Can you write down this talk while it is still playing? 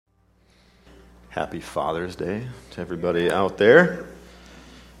Happy Father's Day to everybody out there.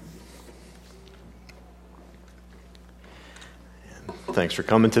 And thanks for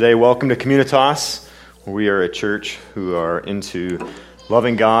coming today. Welcome to Communitas. We are a church who are into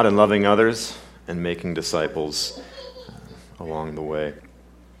loving God and loving others and making disciples along the way.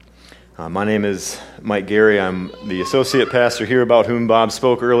 My name is Mike Gary. I'm the associate pastor here about whom Bob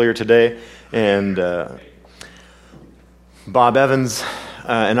spoke earlier today. And Bob Evans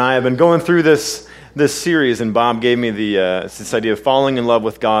and I have been going through this series, and Bob gave me this idea of falling in love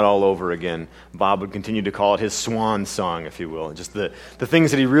with God all over again. Bob would continue to call it his swan song, if you will, just the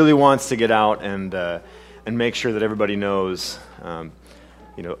things that he really wants to get out and make sure that everybody knows,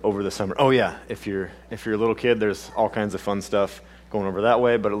 over the summer. Oh yeah, if you're a little kid, there's all kinds of fun stuff going over that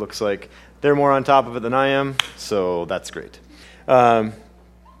way, but it looks like they're more on top of it than I am, so that's great.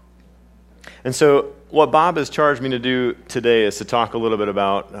 And so what Bob has charged me to do today is to talk a little bit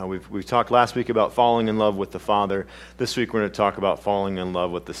about, we talked last week about falling in love with the Father. This week we're going to talk about falling in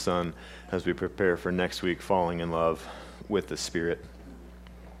love with the Son as we prepare for next week, falling in love with the Spirit.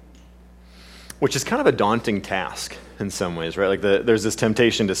 Which is kind of a daunting task in some ways, right? Like there's this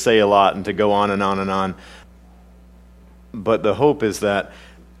temptation to say a lot and to go on and on and on. But the hope is that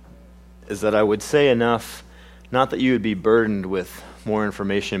I would say enough, not that you would be burdened with more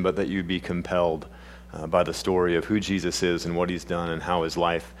information, but that you'd be compelled by the story of who Jesus is and what he's done and how his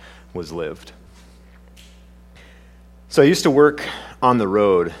life was lived. So I used to work on the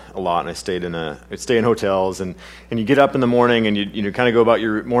road a lot, and I'd stay in hotels, and you get up in the morning and you kind of go about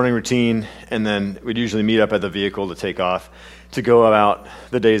your morning routine, and then we'd usually meet up at the vehicle to take off to go about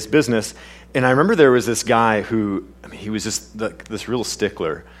the day's business. And I remember there was this guy who, he was just this real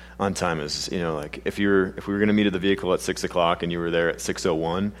stickler on time. Is like if we were going to meet at the vehicle at 6 o'clock and you were there at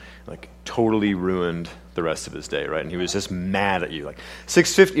 6:01, like totally ruined the rest of his day, right? And he was just mad at you. Like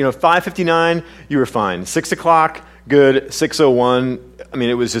 6:50, 5:59, you were fine. 6 o'clock, good. 6:01,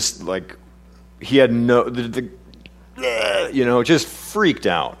 it was just like he had just freaked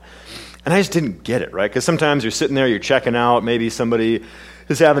out. And I just didn't get it, right? Because sometimes you're sitting there, you're checking out, maybe somebody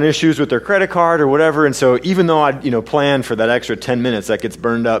is having issues with their credit card or whatever, and so even though I planned for that extra 10 minutes, that gets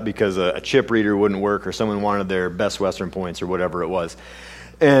burned up because a chip reader wouldn't work or someone wanted their Best Western points or whatever it was.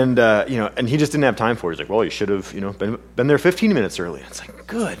 And and he just didn't have time for it. He's like, well, you should have been there 15 minutes early. It's like,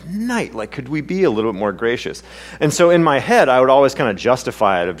 good night. Like, could we be a little bit more gracious? And so in my head, I would always kind of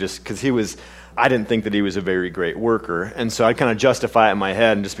justify it of just because I didn't think that he was a very great worker. And so I'd kind of justify it in my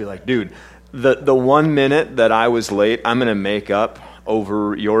head and just be like, dude, the 1 minute that I was late, I'm going to make up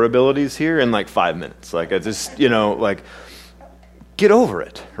over your abilities here in like 5 minutes. Like, I just, get over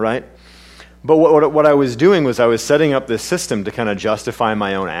it, right? But what I was doing was I was setting up this system to kind of justify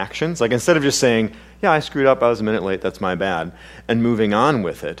my own actions. Like, instead of just saying, yeah, I screwed up, I was a minute late, that's my bad, and moving on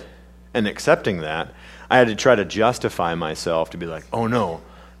with it and accepting that, I had to try to justify myself to be like, oh no,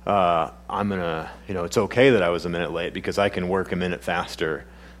 I'm going to, it's okay that I was a minute late because I can work a minute faster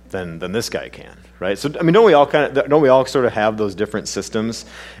than this guy can, right? So, don't we all sort of have those different systems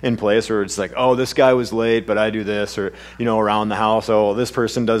in place where it's like, oh, this guy was late, but I do this, or, around the house, oh, this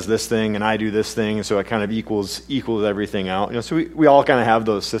person does this thing and I do this thing, and so it kind of equals everything out. So we all kind of have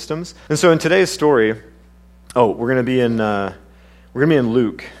those systems. And so in today's story, we're going to be in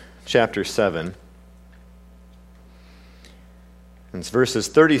Luke chapter 7. And it's verses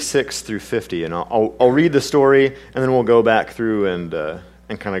 36 through 50, and I'll read the story, and then we'll go back through and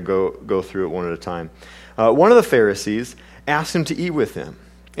kind of go through it one at a time. One of the Pharisees asked him to eat with him,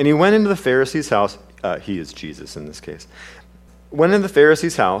 and he went into the Pharisee's house. He is Jesus in this case. Went into the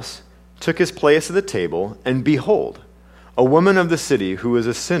Pharisee's house, took his place at the table, and behold, a woman of the city who was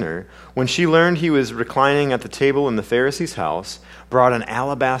a sinner, when she learned he was reclining at the table in the Pharisee's house, brought an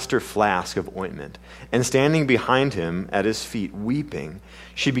alabaster flask of ointment, and standing behind him at his feet, weeping,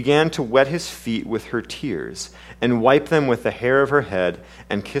 she began to wet his feet with her tears, and wiped them with the hair of her head,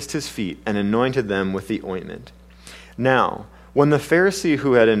 and kissed his feet, and anointed them with the ointment. Now, when the Pharisee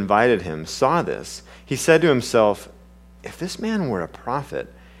who had invited him saw this, he said to himself, if this man were a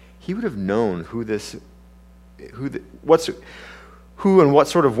prophet, he would have known who and what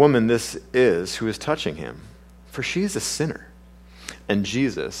sort of woman this is who is touching him, for she is a sinner. And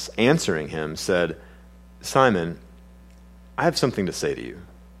Jesus, answering him, said, Simon, I have something to say to you.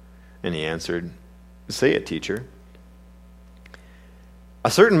 And he answered, say it, teacher. A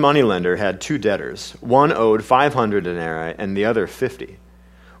certain moneylender had 2 debtors. One owed 500 denarii and the other 50.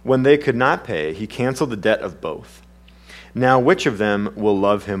 When they could not pay, he canceled the debt of both. Now which of them will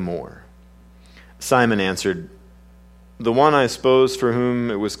love him more? Simon answered, the one, I suppose, for whom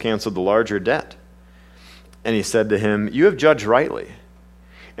it was canceled the larger debt. And he said to him, you have judged rightly.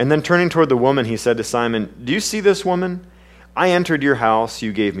 And then turning toward the woman, he said to Simon, "Do you see this woman? I entered your house.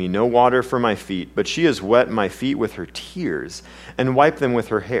 You gave me no water for my feet, but she has wet my feet with her tears and wiped them with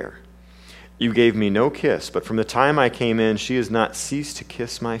her hair. You gave me no kiss, but from the time I came in, she has not ceased to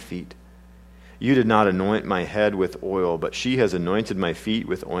kiss my feet. You did not anoint my head with oil, but she has anointed my feet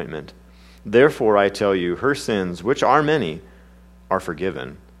with ointment. Therefore I tell you, her sins, which are many, are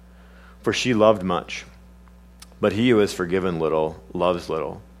forgiven. For she loved much. But he who is forgiven little loves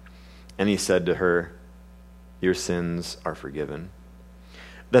little." And he said to her, "Your sins are forgiven."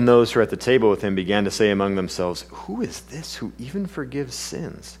 Then those who were at the table with him began to say among themselves, "Who is this who even forgives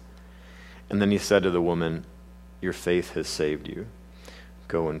sins?" And then he said to the woman, "Your faith has saved you.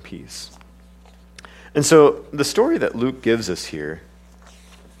 Go in peace." And so the story that Luke gives us here,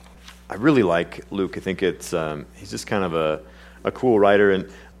 I really like Luke. I think it's he's just kind of a cool writer. And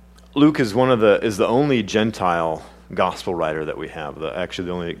Luke is the only Gentile gospel writer that we have. Actually,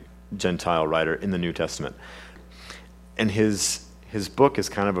 the only Gentile writer in the New Testament. And his book is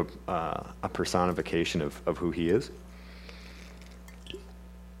kind of a personification of who he is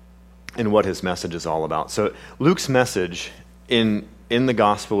and what his message is all about. So Luke's message in the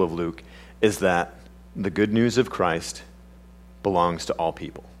Gospel of Luke is that the good news of Christ belongs to all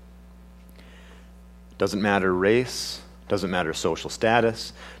people. Doesn't matter race, doesn't matter social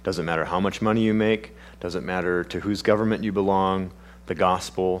status, doesn't matter how much money you make, doesn't matter to whose government you belong, the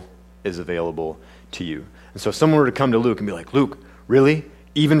gospel is available to you. And so if someone were to come to Luke and be like, "Luke, really?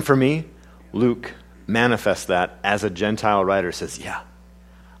 Even for me?" Luke manifests that as a Gentile writer, says, "Yeah,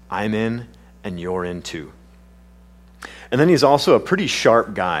 I'm in and you're in too." And then he's also a pretty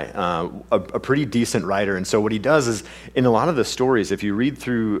sharp guy, a pretty decent writer. And so what he does is, in a lot of the stories, if you read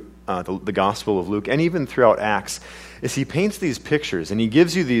through the Gospel of Luke, and even throughout Acts, is he paints these pictures, and he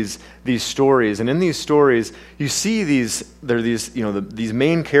gives you these stories. And in these stories, you see these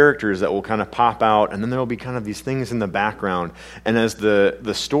main characters that will kind of pop out, and then there will be kind of these things in the background. And as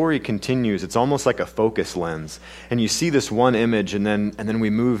the story continues, it's almost like a focus lens. And you see this one image, and then we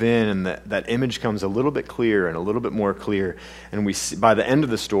move in, and that image comes a little bit clearer and a little bit more clear. And we see, by the end of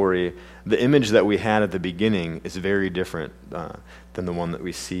the story, the image that we had at the beginning is very different than the one that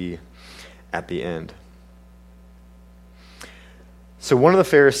we see at the end. So one of the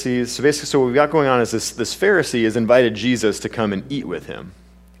Pharisees, so what we've got going on is this Pharisee has invited Jesus to come and eat with him.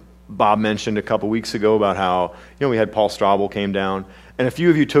 Bob mentioned a couple weeks ago about how, we had Paul Straubel came down, and a few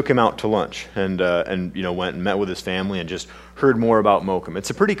of you took him out to lunch and went and met with his family and just heard more about Mokum.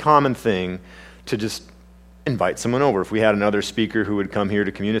 It's a pretty common thing to just invite someone over. If we had another speaker who would come here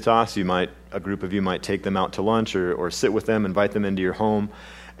to Communitas, a group of you might take them out to lunch or sit with them, invite them into your home.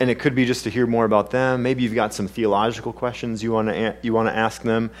 And it could be just to hear more about them. Maybe you've got some theological questions you want to ask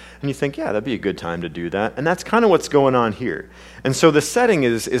them, and you think, yeah, that'd be a good time to do that. And that's kind of what's going on here. And so the setting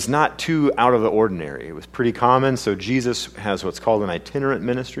is not too out of the ordinary. It was pretty common. So Jesus has what's called an itinerant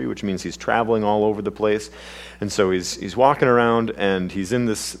ministry, which means he's traveling all over the place. And so he's walking around, and he's in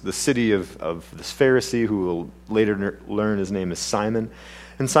the city of this Pharisee, who will later learn his name is Simon.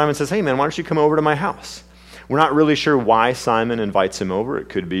 And Simon says, "Hey man, why don't you come over to my house?" We're not really sure why Simon invites him over. It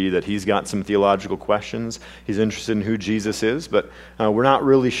could be that he's got some theological questions. He's interested in who Jesus is, but we're not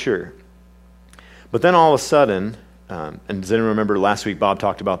really sure. But then all of a sudden, and does anyone remember last week Bob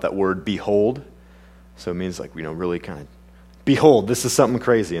talked about that word behold? So it means really kind of, behold, this is something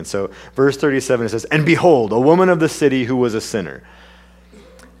crazy. And so verse 37, it says, "And behold, a woman of the city who was a sinner."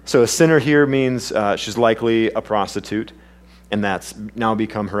 So a sinner here means she's likely a prostitute. And that's now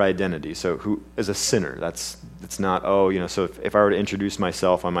become her identity. So who is a sinner? It's not, so if I were to introduce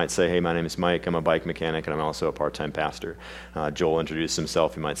myself, I might say, "Hey, my name is Mike, I'm a bike mechanic, and I'm also a part-time pastor." Joel introduced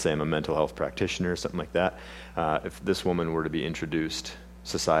himself, he might say, "I'm a mental health practitioner," something like that. If this woman were to be introduced,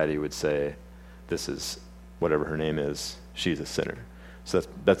 society would say, "This is, whatever her name is, she's a sinner." So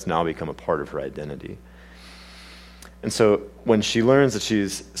that's now become a part of her identity. And so when she learns that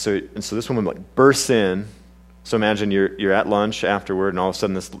so this woman bursts in. So imagine you're at lunch afterward, and all of a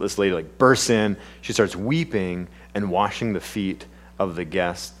sudden this lady bursts in. She starts weeping and washing the feet of the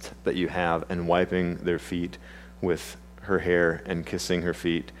guests that you have, and wiping their feet with her hair, and kissing their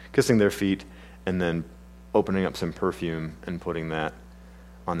feet, and then opening up some perfume and putting that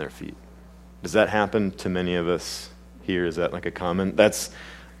on their feet. Does that happen to many of us here? Is that a common?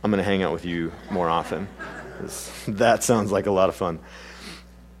 I'm going to hang out with you more often. That sounds like a lot of fun.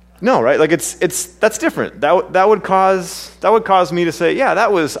 No, right? That's different. That would cause me to say, yeah,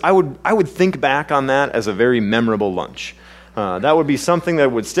 I would think back on that as a very memorable lunch. That would be something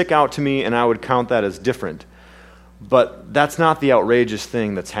that would stick out to me, and I would count that as different. But that's not the outrageous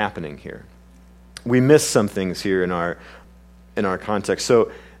thing that's happening here. We miss some things here in in our context.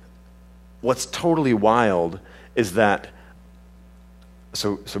 So what's totally wild is that,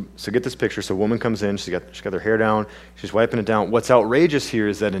 so get this picture. So a woman comes in, she's got her hair down, she's wiping it down. What's outrageous here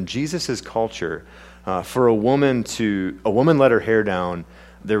is that in Jesus' culture, for a woman let her hair down,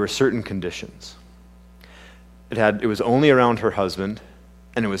 there were certain conditions. It was only around her husband,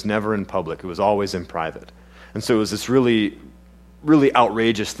 and it was never in public. It was always in private. And so it was this really, really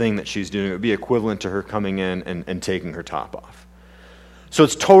outrageous thing that she's doing. It would be equivalent to her coming in and taking her top off. So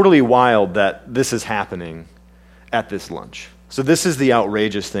it's totally wild that this is happening at this lunch. So this is the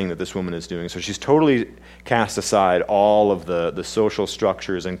outrageous thing that this woman is doing. So she's totally cast aside all of the social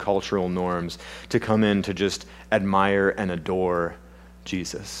structures and cultural norms to come in to just admire and adore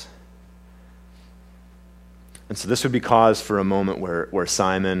Jesus. And so this would be cause for a moment where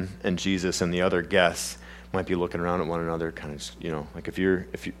Simon and Jesus and the other guests might be looking around at one another, kind of, like if you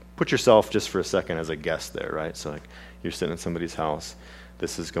put yourself just for a second as a guest there, right? So like you're sitting in somebody's house,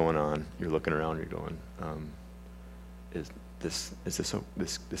 this is going on, you're looking around, you're going,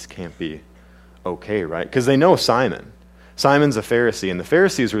 this can't be okay, right? Because they know Simon. Simon's a Pharisee, and the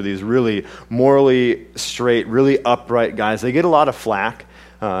Pharisees were these really morally straight, really upright guys. They get a lot of flack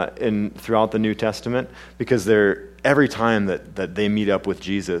throughout the New Testament because every time that they meet up with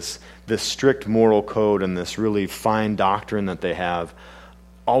Jesus, this strict moral code and this really fine doctrine that they have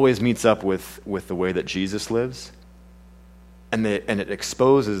always meets up with the way that Jesus lives, and it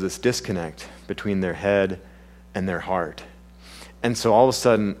exposes this disconnect between their head and their heart. And so all of a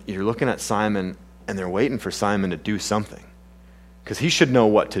sudden, you're looking at Simon, and they're waiting for Simon to do something, because he should know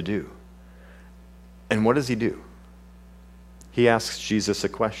what to do. And what does he do? He asks Jesus a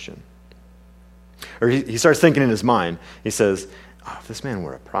question. Or he starts thinking in his mind. He says, if this man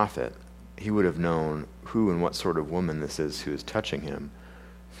were a prophet, he would have known who and what sort of woman this is who is touching him,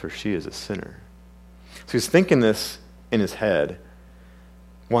 for she is a sinner. So he's thinking this in his head,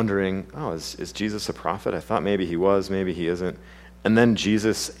 wondering, is Jesus a prophet? I thought maybe he was, maybe he isn't. And then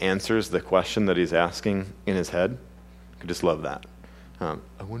Jesus answers the question that he's asking in his head. I just love that.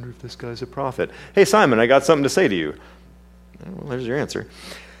 I wonder if this guy's a prophet. Hey, Simon, I got something to say to you. Well, there's your answer.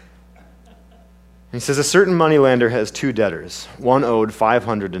 He says, a certain moneylender has two debtors. One owed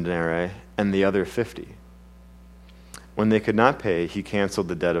 500 denarii and the other 50. When they could not pay, he canceled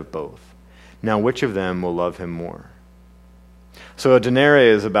the debt of both. Now, which of them will love him more? So a denarii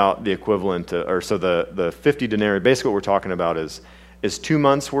is about the equivalent to, so the 50 denarii, basically what we're talking about is 2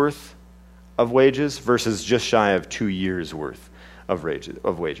 months' worth of wages versus just shy of 2 years' worth of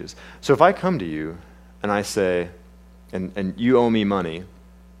wages. So if I come to you and I say, and you owe me money,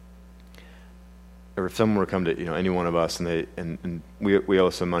 or if someone were to come to any one of us and we owe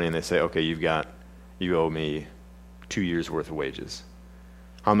some money and they say, okay, you owe me 2 years' worth of wages.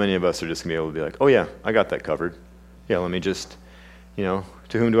 How many of us are just going to be able to be like, oh yeah, I got that covered. Yeah, let me just, to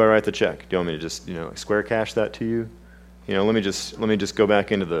whom do I write the check? Do you want me to just, square cash that to you? Let me just go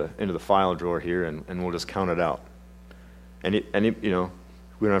back into the file drawer here and we'll just count it out. And we don't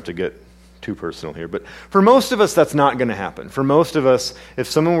have to get too personal here, but for most of us, that's not going to happen. For most of us, if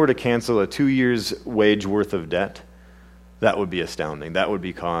someone were to cancel a 2 years' wage worth of debt, that would be astounding. That would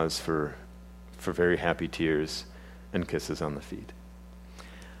be cause for very happy tears and kisses on the feet.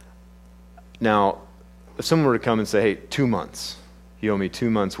 Now, if someone were to come and say, hey, 2 months, you owe me 2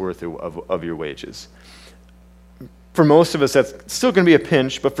 months worth of your wages. For most of us, that's still going to be a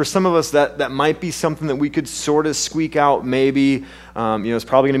pinch, but for some of us, that might be something that we could sort of squeak out maybe. It's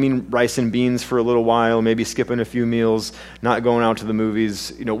probably going to mean rice and beans for a little while, maybe skipping a few meals, not going out to the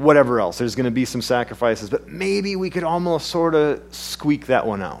movies, whatever else. There's going to be some sacrifices, but maybe we could almost sort of squeak that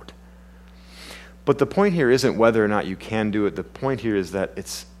one out. But the point here isn't whether or not you can do it. The point here is that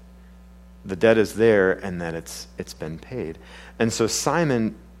the debt is there and that it's been paid. And so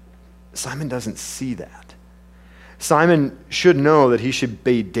Simon doesn't see that. Simon should know that he should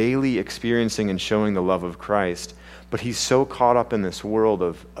be daily experiencing and showing the love of Christ, but he's so caught up in this world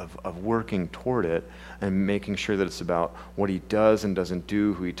of working toward it and making sure that it's about what he does and doesn't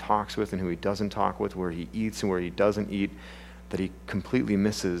do, who he talks with and who he doesn't talk with, where he eats and where he doesn't eat, that he completely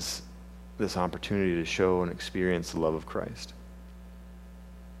misses this opportunity to show and experience the love of Christ.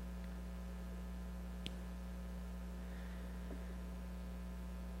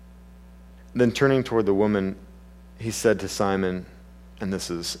 Then turning toward the woman, he said to Simon, and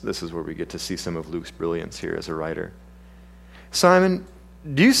this is where we get to see some of Luke's brilliance here as a writer. Simon,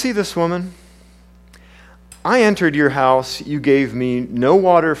 do you see this woman? I entered your house, you gave me no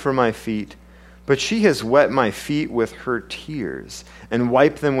water for my feet, but she has wet my feet with her tears and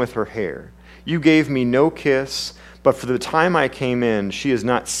wiped them with her hair. You gave me no kiss, but for the time I came in, she has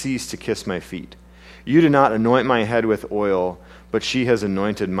not ceased to kiss my feet. You did not anoint my head with oil, but she has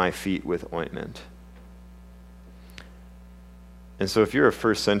anointed my feet with ointment. And so if you're a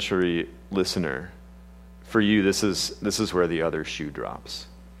first century listener, for you, this is where the other shoe drops.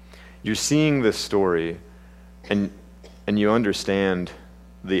 You're seeing this story, and you understand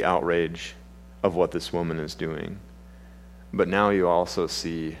the outrage of what this woman is doing. But now you also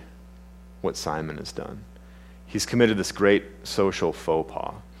see what Simon has done. He's committed this great social faux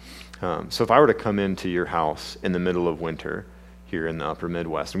pas. So if I were to come into your house in the middle of winter here in the upper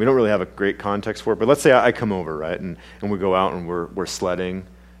Midwest, and we don't really have a great context for it, but let's say I come over, right, and we go out and we're sledding,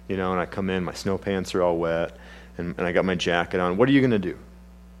 and I come in, my snow pants are all wet, and I got my jacket on. What are you going to do?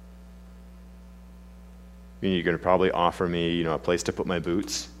 You're going to probably offer me, a place to put my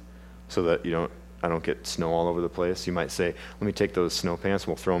boots so that I don't get snow all over the place. You might say, let me take those snow pants and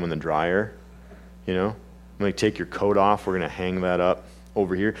we'll throw them in the dryer. Let me take your coat off. We're going to hang that up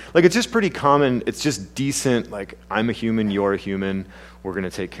over here. It's just pretty common. It's just decent, I'm a human, you're a human. We're going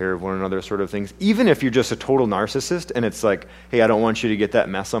to take care of one another sort of things. Even if you're just a total narcissist and it's hey, I don't want you to get that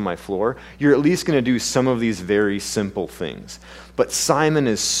mess on my floor, you're at least going to do some of these very simple things. But Simon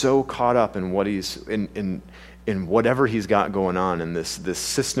is so caught up in what he's in whatever he's got going on in this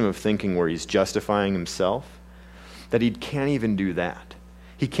system of thinking where he's justifying himself, that he can't even do that.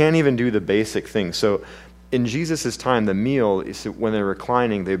 He can't even do the basic things. So in Jesus' time, the meal, when they're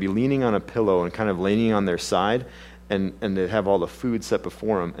reclining, they'd be leaning on a pillow and kind of leaning on their side, and they'd have all the food set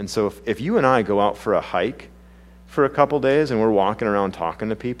before them. And so if you and I go out for a hike for a couple days and we're walking around talking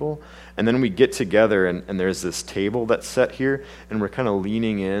to people, and then we get together and there's this table that's set here, and we're kind of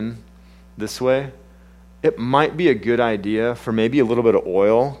leaning in this way, it might be a good idea for maybe a little bit of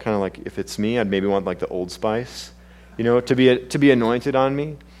oil, kind of if it's me, I'd maybe want the Old Spice, to be anointed on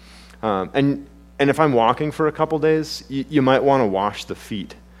me. And if I'm walking for a couple days, you might want to wash the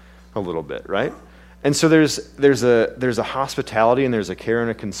feet a little bit, right? And so there's a hospitality and there's a care and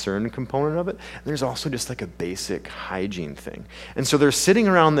a concern component of it. And there's also just a basic hygiene thing. And so they're sitting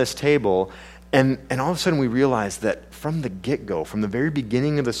around this table, and all of a sudden we realize that from the get-go, from the very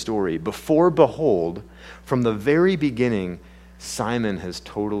beginning of the story, before behold, from the very beginning, Simon has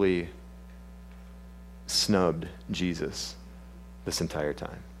totally snubbed Jesus this entire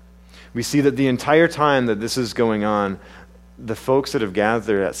time. We see that the entire time that this is going on, the folks that have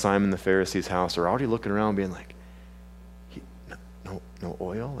gathered at Simon the Pharisee's house are already looking around being no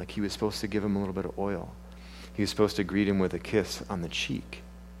oil? He was supposed to give him a little bit of oil. He was supposed to greet him with a kiss on the cheek.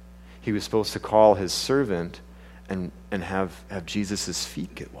 He was supposed to call his servant and have Jesus'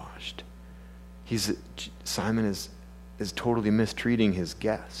 feet get washed. Simon is totally mistreating his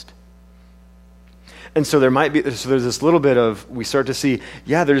guest. And so there's this little bit of, we start to see,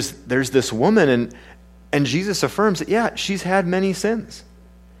 there's this woman, and Jesus affirms that, she's had many sins.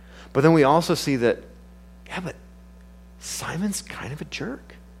 But then we also see that, but Simon's kind of a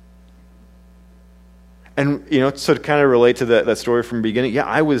jerk. And, so to kind of relate to that story from the beginning,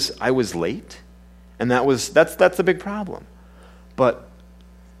 I was late, and that's a big problem. But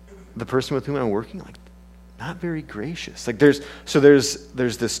the person with whom I'm working, not very gracious. There's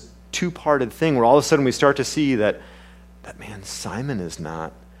this two-parted thing where all of a sudden we start to see that man, Simon is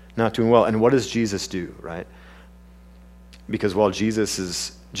not doing well. And what does Jesus do, right? Because while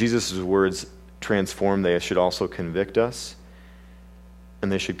Jesus' words transform, they should also convict us,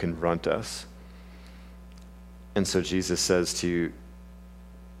 and they should confront us. And so Jesus says to,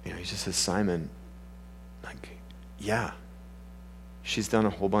 he just says, Simon, she's done a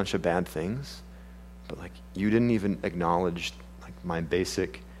whole bunch of bad things, but you didn't even acknowledge my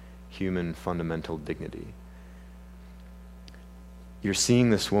basic human fundamental dignity. You're seeing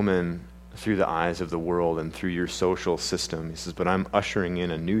this woman through the eyes of the world and through your social system. He says, but I'm ushering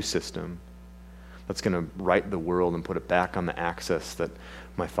in a new system that's going to right the world and put it back on the axis that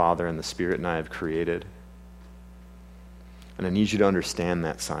my Father and the Spirit and I have created. And I need you to understand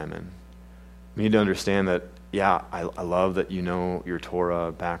that, Simon. You need to understand that, I love that you know your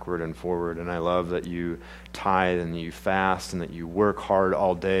Torah backward and forward, and I love that you tithe and you fast and that you work hard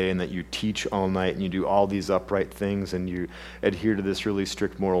all day and that you teach all night and you do all these upright things and you adhere to this really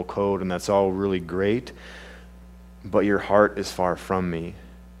strict moral code, and that's all really great, but your heart is far from me.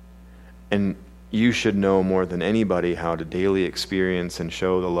 And you should know more than anybody how to daily experience and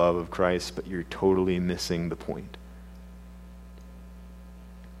show the love of Christ, but you're totally missing the point.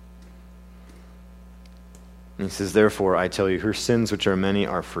 And he says, therefore, I tell you, her sins, which are many,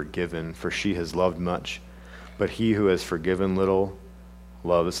 are forgiven, for she has loved much. But he who has forgiven little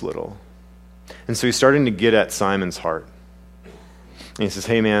loves little. And so he's starting to get at Simon's heart. And he says,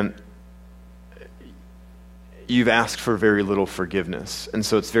 hey, man, you've asked for very little forgiveness. And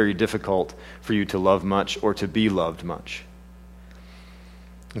so it's very difficult for you to love much or to be loved much.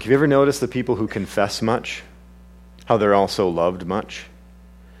 Have you ever noticed the people who confess much, how they're also loved much?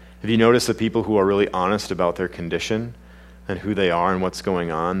 Have you noticed the people who are really honest about their condition and who they are and what's going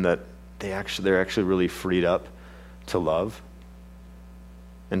on, that they're actually really freed up to love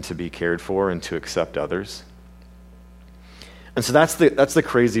and to be cared for and to accept others? And so that's the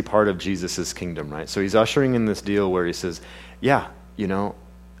crazy part of Jesus' kingdom, right? So he's ushering in this deal where he says, yeah,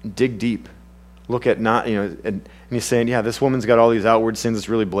 dig deep. Look at and he's saying, yeah, this woman's got all these outward sins. It's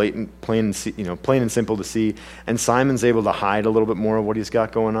really blatant, plain and simple to see. And Simon's able to hide a little bit more of what he's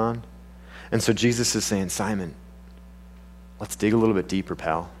got going on. And so Jesus is saying, Simon, let's dig a little bit deeper,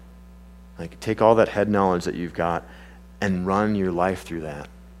 pal. Like, take all that head knowledge that you've got and run your life through that.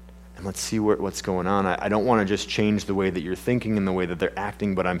 And let's see what's going on. I don't want to just change the way that you're thinking and the way that they're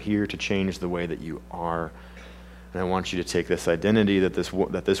acting, but I'm here to change the way that you are. And I want you to take this identity that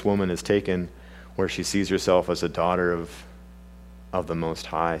this woman has taken, where she sees herself as a daughter of the Most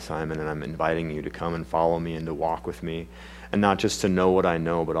High, Simon, and I'm inviting you to come and follow me and to walk with me, and not just to know what I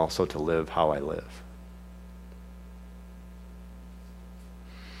know, but also to live how I live.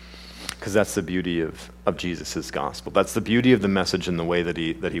 Because that's the beauty of Jesus' gospel. That's the beauty of the message and the way that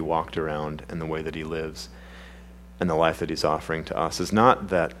he walked around and the way that he lives and the life that he's offering to us. Is not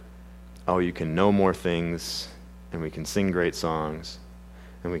that, you can know more things and we can sing great songs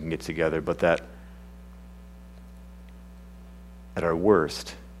and we can get together, but that at our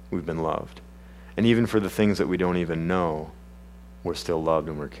worst, we've been loved. And even for the things that we don't even know, we're still loved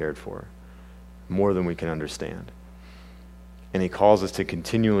and we're cared for, more than we can understand. And he calls us to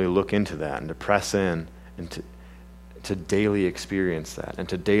continually look into that and to press in and to daily experience that and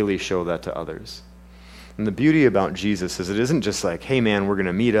to daily show that to others. And the beauty about Jesus is it isn't just like, hey man, we're going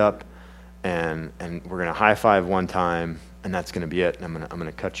to meet up and we're going to high five one time and that's going to be it, and I'm going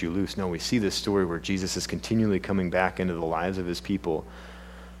to cut you loose. No, we see this story where Jesus is continually coming back into the lives of his people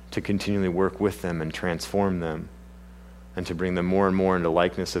to continually work with them and transform them and to bring them more and more into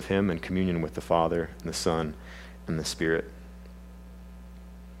likeness of him and communion with the Father and the Son and the Spirit.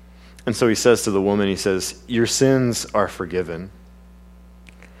 And so he says to the woman, he says, your sins are forgiven.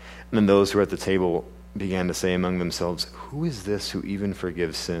 And then those who were at the table began to say among themselves, who is this who even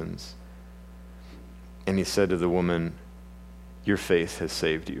forgives sins? And he said to the woman, your faith has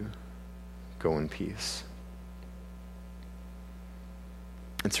saved you. Go in peace.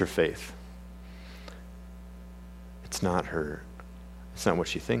 It's her faith. It's not what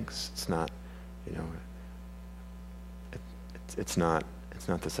she thinks. It's not, it's not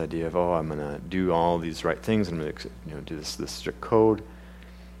this idea of, I'm going to do all these right things and I'm going to do this strict code.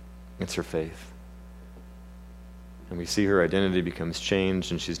 It's her faith. And we see her identity becomes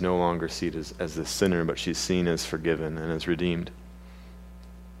changed, and she's no longer seen as the sinner, but she's seen as forgiven and as redeemed.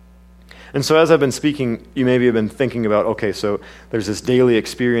 And so as I've been speaking, you maybe have been thinking about, okay, so there's this daily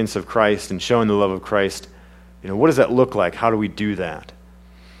experience of Christ and showing the love of Christ. What does that look like? How do we do that?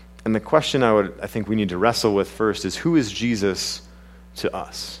 And the question I think we need to wrestle with first is, who is Jesus to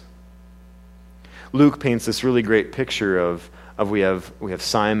us? Luke paints this really great picture of we have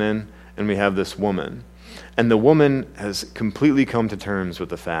Simon and we have this woman. And the woman has completely come to terms with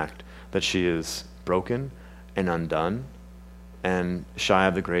the fact that she is broken and undone and shy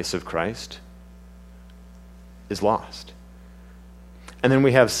of the grace of Christ, is lost. And then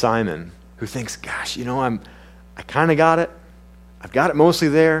we have Simon, who thinks, gosh, I kind of got it. I've got it mostly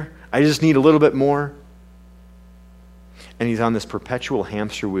there. I just need a little bit more. And he's on this perpetual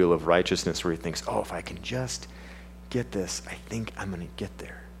hamster wheel of righteousness where he thinks, if I can just get this, I think I'm going to get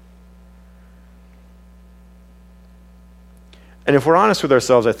there. And if we're honest with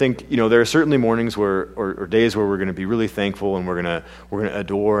ourselves, I think, there are certainly mornings or days where we're going to be really thankful and we're going to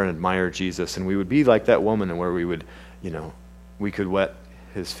adore and admire Jesus. And we would be like that woman, and where we would, we could wet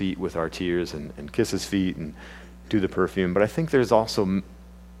his feet with our tears and kiss his feet and do the perfume. But I think there's also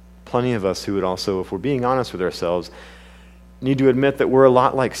plenty of us who would also, if we're being honest with ourselves, need to admit that we're a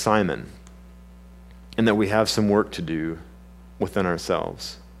lot like Simon and that we have some work to do within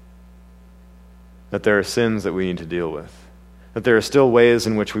ourselves. That there are sins that we need to deal with. That there are still ways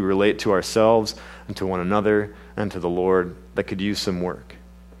in which we relate to ourselves and to one another and to the Lord that could use some work.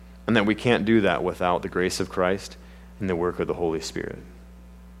 And that we can't do that without the grace of Christ and the work of the Holy Spirit.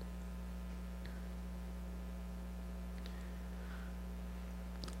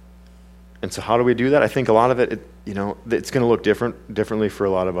 And so how do we do that? I think a lot of it, it's going to look differently for a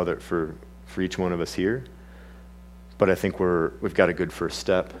lot of for each one of us here. But I think we've got a good first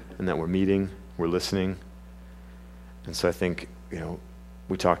step in that we're meeting, we're listening. And so I think,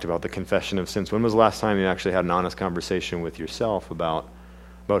 we talked about the confession of sins. When was the last time you actually had an honest conversation with yourself about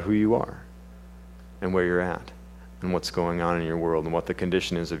who you are and where you're at and what's going on in your world and what the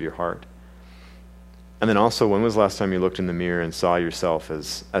condition is of your heart. And then also, when was the last time you looked in the mirror and saw yourself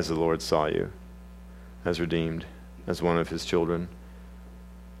as the Lord saw you, as redeemed, as one of his children?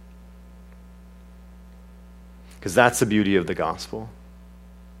 Because that's the beauty of the gospel.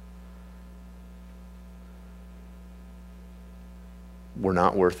 We're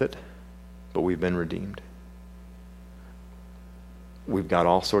not worth it, but we've been redeemed. We've got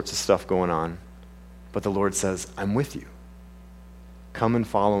all sorts of stuff going on, but the Lord says, I'm with you. Come and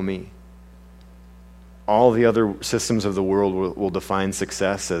follow me. All the other systems of the world will define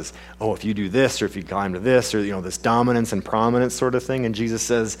success as, oh, if you do this, or if you climb to this, or this dominance and prominence sort of thing. And Jesus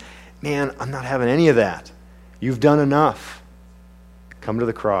says, man, I'm not having any of that. You've done enough. Come to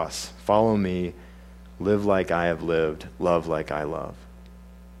the cross. Follow me. Live like I have lived. Love like I love.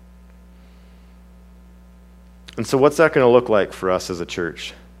 And so what's that going to look like for us as a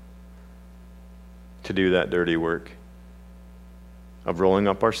church to do that dirty work of rolling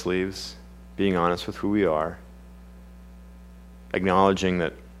up our sleeves, being honest with who we are, acknowledging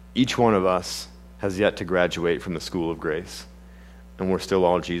that each one of us has yet to graduate from the school of grace, and we're still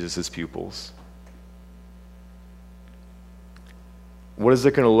all Jesus' pupils? What is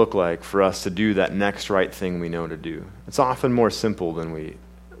it going to look like for us to do that next right thing we know to do? It's often more simple than we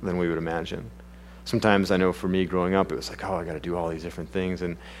would imagine. Sometimes I know for me growing up, it was like, oh, I got to do all these different things.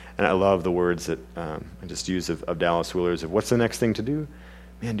 And I love the words that I just use of Dallas Willard's of what's the next thing to do?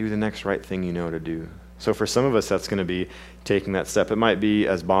 Man, do the next right thing you know to do. So for some of us, that's going to be taking that step. It might be,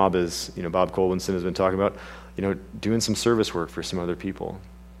 as Bob Colvinson has been talking about, doing some service work for some other people.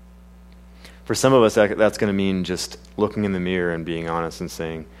 For some of us, that's going to mean just looking in the mirror and being honest and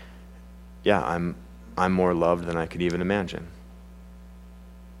saying, yeah, I'm more loved than I could even imagine.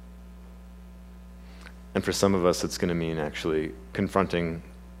 And for some of us, it's going to mean actually confronting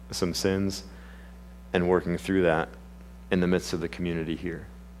some sins and working through that in the midst of the community here.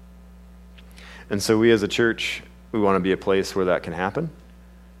 And so we as a church, we want to be a place where that can happen.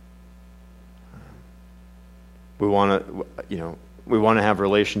 We want to have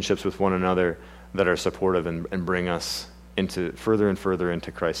relationships with one another that are supportive and bring us into further and further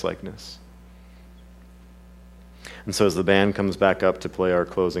into Christ-likeness. And so as the band comes back up to play our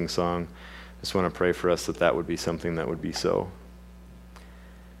closing song, I just want to pray for us that would be something that would be so.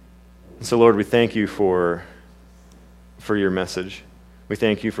 And so, Lord, we thank you for your message. We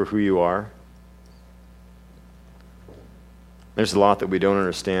thank you for who you are. There's a lot that we don't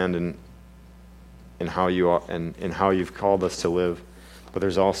understand in how you are and in how you've called us to live, but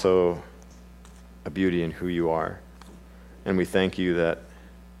there's also a beauty in who you are. And we thank you that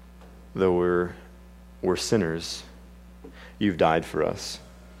though we're sinners, you've died for us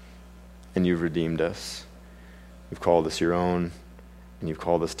and you've redeemed us. You've called us your own, and you've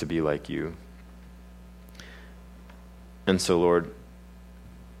called us to be like you. And so, Lord,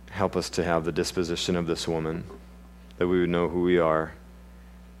 help us to have the disposition of this woman, that we would know who we are.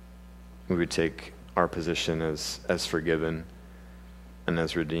 We would take our position as forgiven and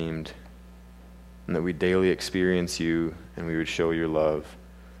as redeemed, and that we daily experience you and we would show your love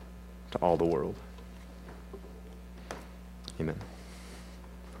to all the world. Amen.